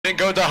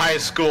didn't go to high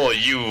school,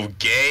 you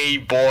gay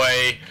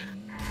boy.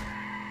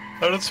 I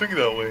don't swing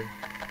that way.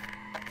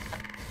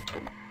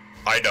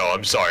 I know,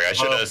 I'm sorry, I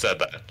shouldn't have said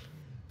that.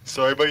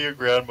 Sorry about your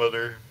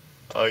grandmother.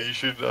 You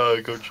should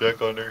go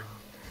check on her.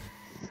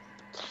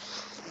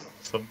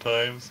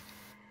 Sometimes.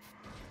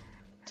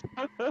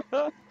 Who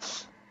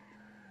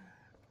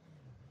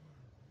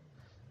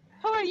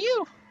are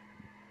you?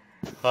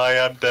 Hi,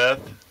 I'm Death.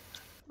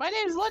 My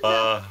name's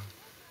Linda.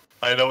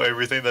 I know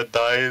everything that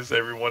dies,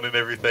 everyone and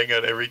everything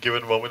at every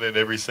given moment in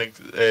every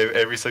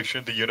section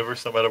of the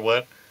universe, no matter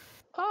what.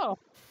 Oh.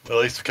 At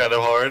least kind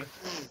of hard.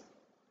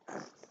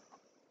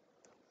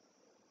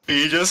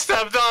 You just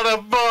stepped on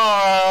a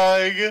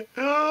bug!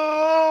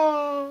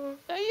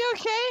 Are you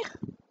okay?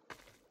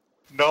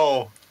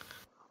 No.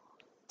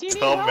 Do you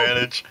need I'll help?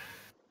 manage.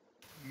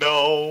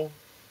 No.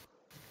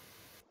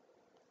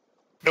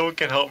 No one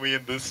can help me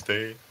in this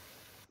state.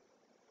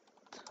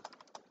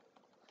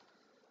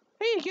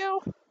 Here you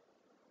go.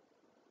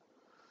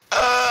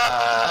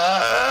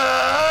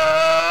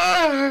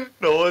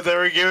 No one's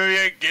ever given me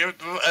a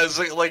gift as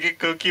like a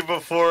cookie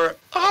before.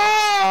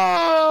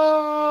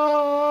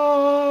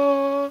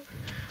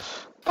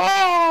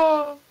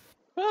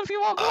 Well, if you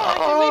want more, I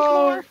can make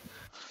more.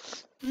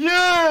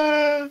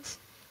 Yes.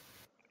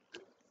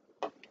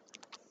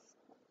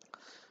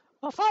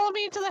 Well, follow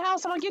me into the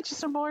house and I'll get you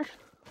some more.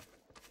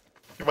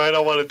 You might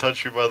not want to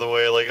touch me, by the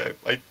way. Like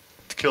I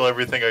kill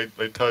everything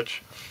I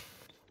touch.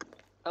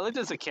 I looked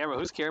at the camera.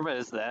 Whose camera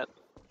is that?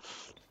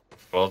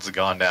 Well, it's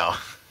gone now.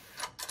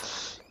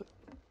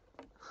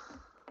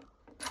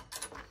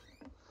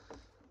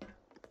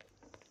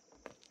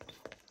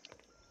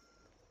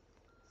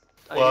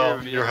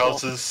 Wow, your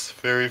house is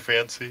very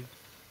fancy.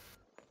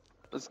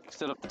 Let's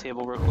set up the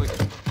table real quick.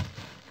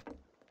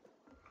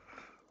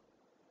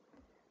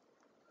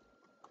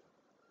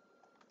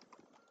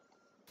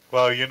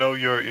 Wow, you know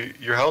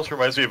your house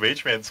reminds me of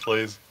H-Man's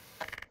place.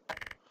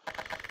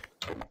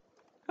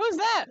 Who's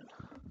that?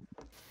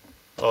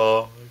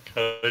 Oh, I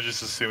kinda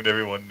just assumed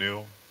everyone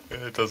knew.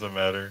 It doesn't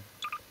matter.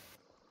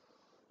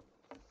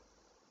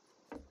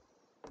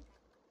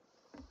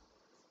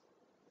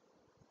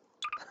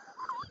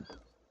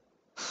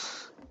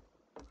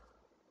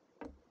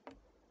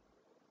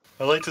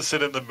 I like to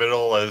sit in the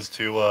middle as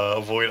to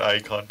avoid eye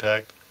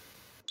contact.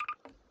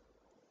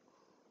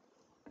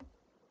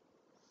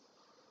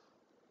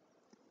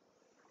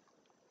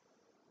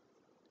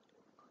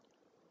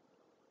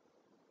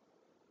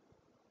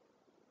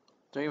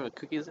 Do we have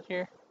cookies in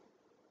here?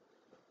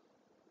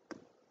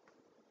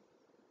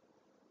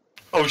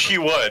 Oh, she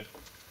would.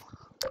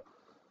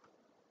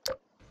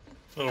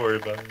 Don't worry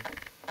about it.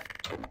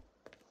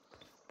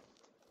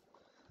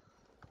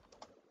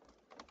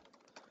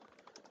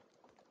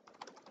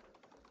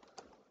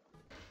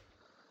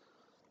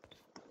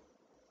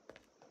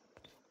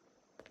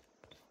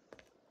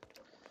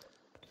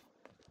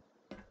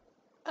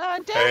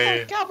 Dad,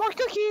 Hey. I got more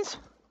cookies.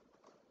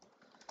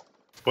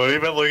 What have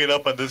you been looking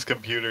up on this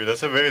computer?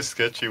 That's a very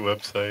sketchy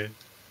website.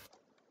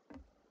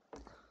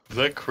 Is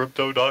that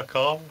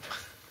crypto.com?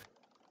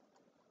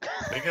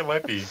 I think it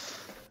might be.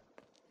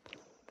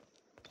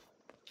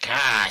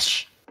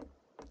 Cash.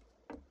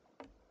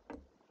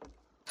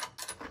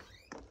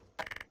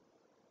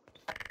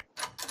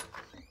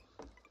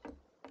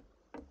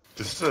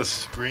 This is a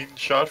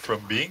screenshot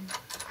from Bing?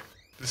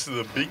 This is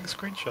a Bing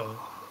screenshot.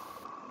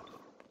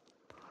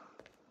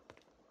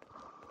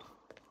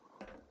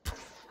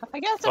 I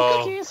got some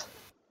cookies.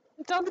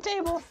 It's on the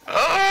table.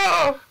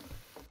 Ah!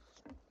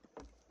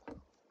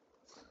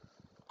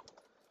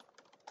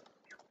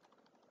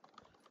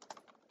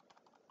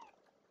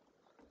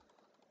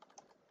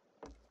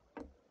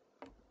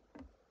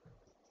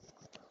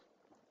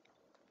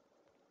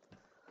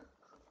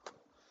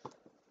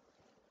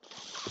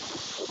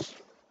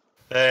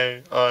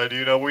 Hey, do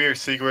you know where your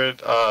secret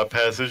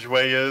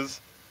passageway is?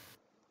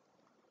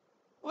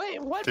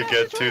 Wait, what? To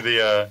get to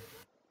the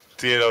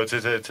to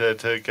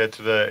get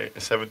to the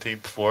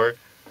 17th floor?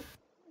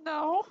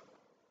 No.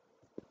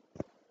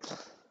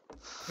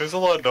 There's a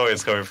lot of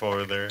noise coming from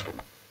over there.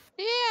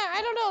 Yeah,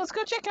 I don't know. Let's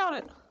go check on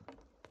it.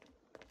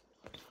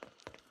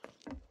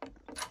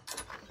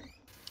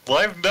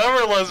 Life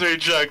never lets me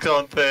check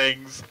on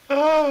things.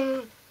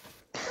 Ah.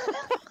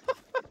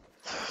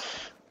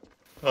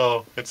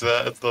 Oh, it's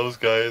those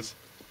guys.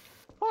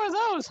 Who are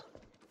those?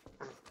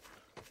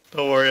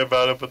 Don't worry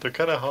about it, but they're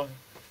kind of hot.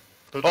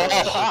 Don't worry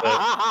about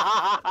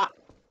that.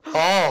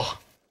 Oh!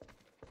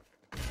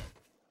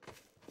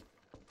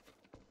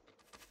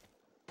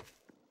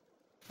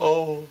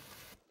 Oh.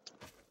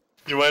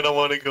 You might not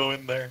want to go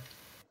in there.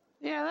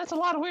 Yeah, that's a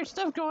lot of weird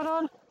stuff going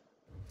on.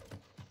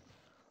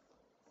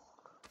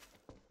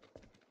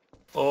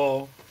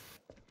 Oh.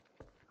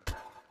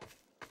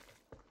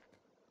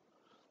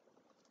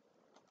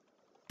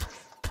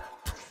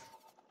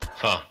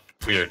 Huh.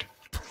 Weird.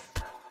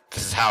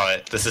 This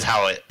is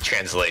how it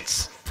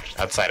translates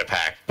outside a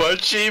pack.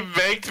 But she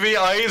baked me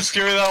ice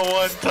cream that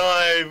one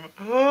time.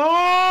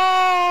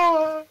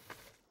 Ah!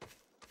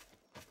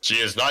 She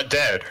is not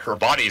dead. Her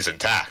body is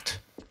intact.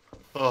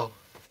 Oh.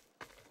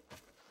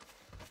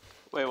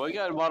 Wait, what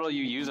kind of model are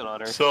you using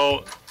on her?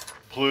 So,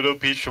 Pluto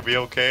Peach will be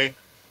okay.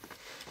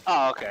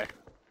 Oh, okay.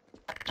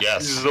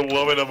 Yes. She's the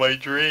woman of my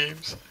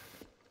dreams.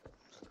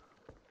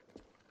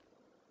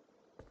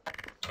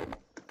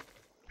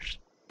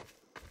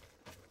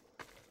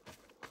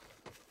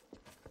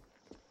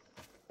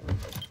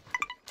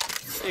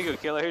 There you go,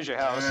 killer. Here's your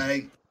house.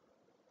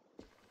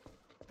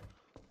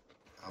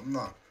 I'm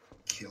not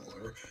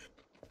killer.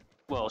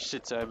 Well,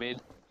 shit, I mean.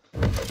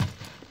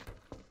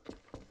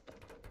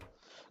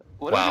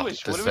 What Wow, do we do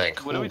this with, thing.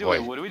 what do we Ooh, do boy.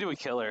 with, what do we do with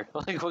killer?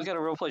 Like, what kind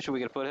of roleplay should we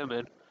get put him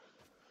in?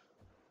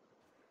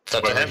 It's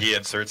up to Whatever him. he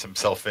inserts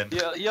himself in.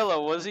 Yeah,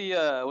 Yellow, was he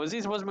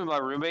supposed to be my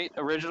roommate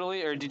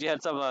originally, or did you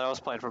have something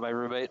else planned for my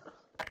roommate?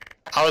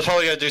 I was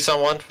probably gonna do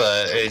someone,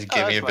 but it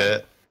gave me that's a fine.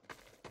 bit.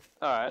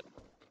 Alright.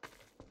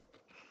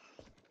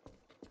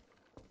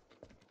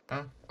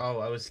 Huh? Oh,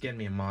 I was getting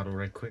me a model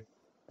right quick.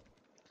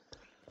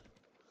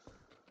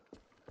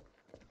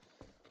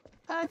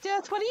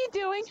 Death, what are you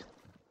doing?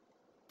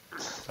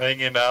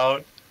 Hanging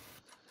out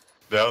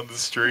down the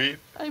street,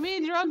 I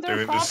mean, you're on their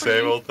doing the property.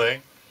 same old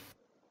thing.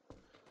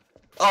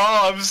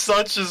 Oh, I'm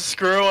such a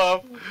screw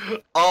up.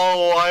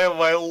 Oh, why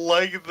am I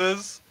like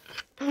this?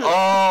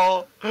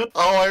 Oh,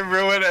 I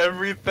ruined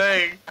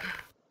everything.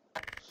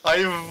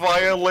 I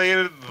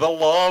violated the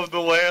law of the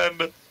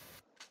land.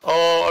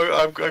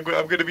 Oh,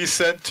 I'm gonna be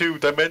sent to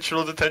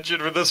dimensional detention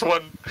for this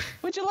one.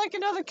 Would you like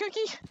another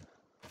cookie?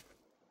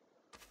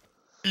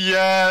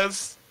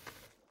 Yes.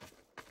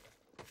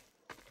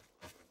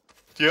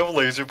 Do you have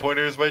laser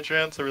pointers by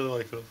chance? I really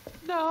like those.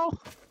 No.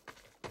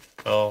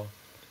 Oh.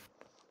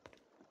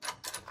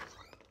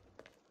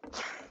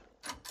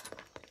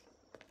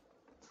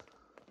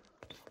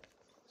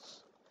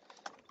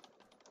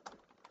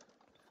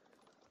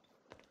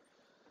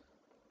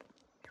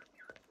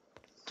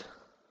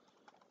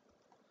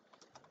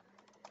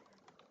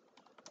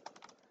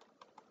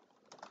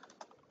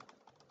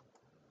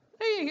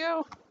 There you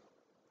go.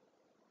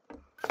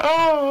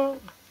 Oh.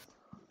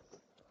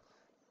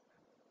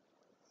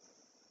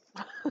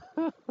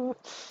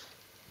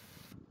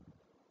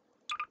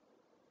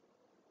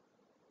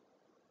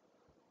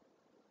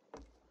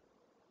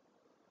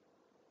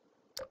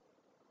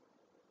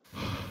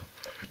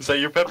 Is that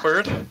your pet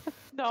bird?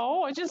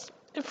 No, it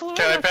flew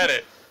Can I in. pet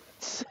it?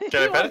 If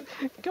Can I you pet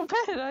want- Go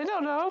pet it. I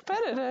don't know. Pet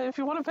it if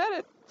you want to pet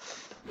it.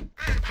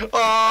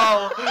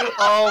 Oh,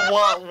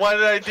 what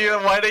did I do?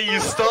 Why didn't you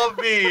stop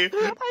me?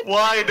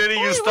 Why didn't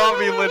you stop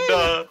me,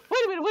 Linda?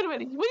 Wait a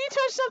minute. When you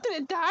touch something,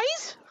 it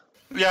dies?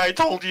 Yeah, I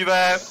told you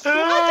that. I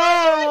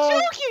thought you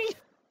were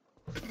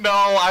joking.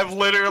 No, I'm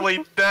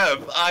literally deaf.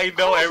 I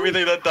know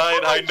everything that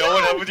died. my I know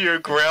what God. happened to your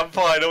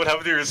grandpa. I know what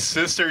happened to your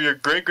sister, your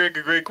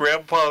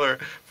great-great-great-grandfather.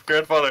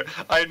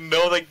 I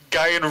know the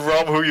guy in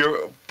Rome who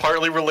you're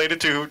partly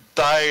related to who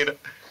died.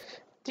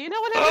 Do you know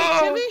what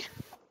happened to Timmy?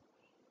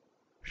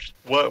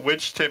 What?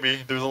 Which Timmy?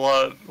 There's a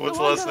lot. What's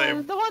the one last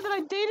name? The one that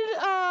I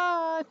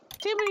dated,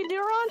 Timmy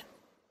Neuron?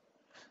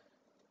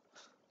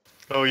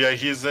 Oh yeah,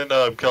 he's in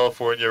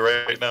California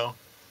right now.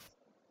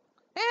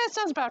 Yeah, it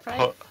sounds about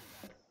right.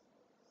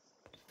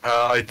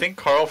 I think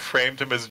Carl framed him as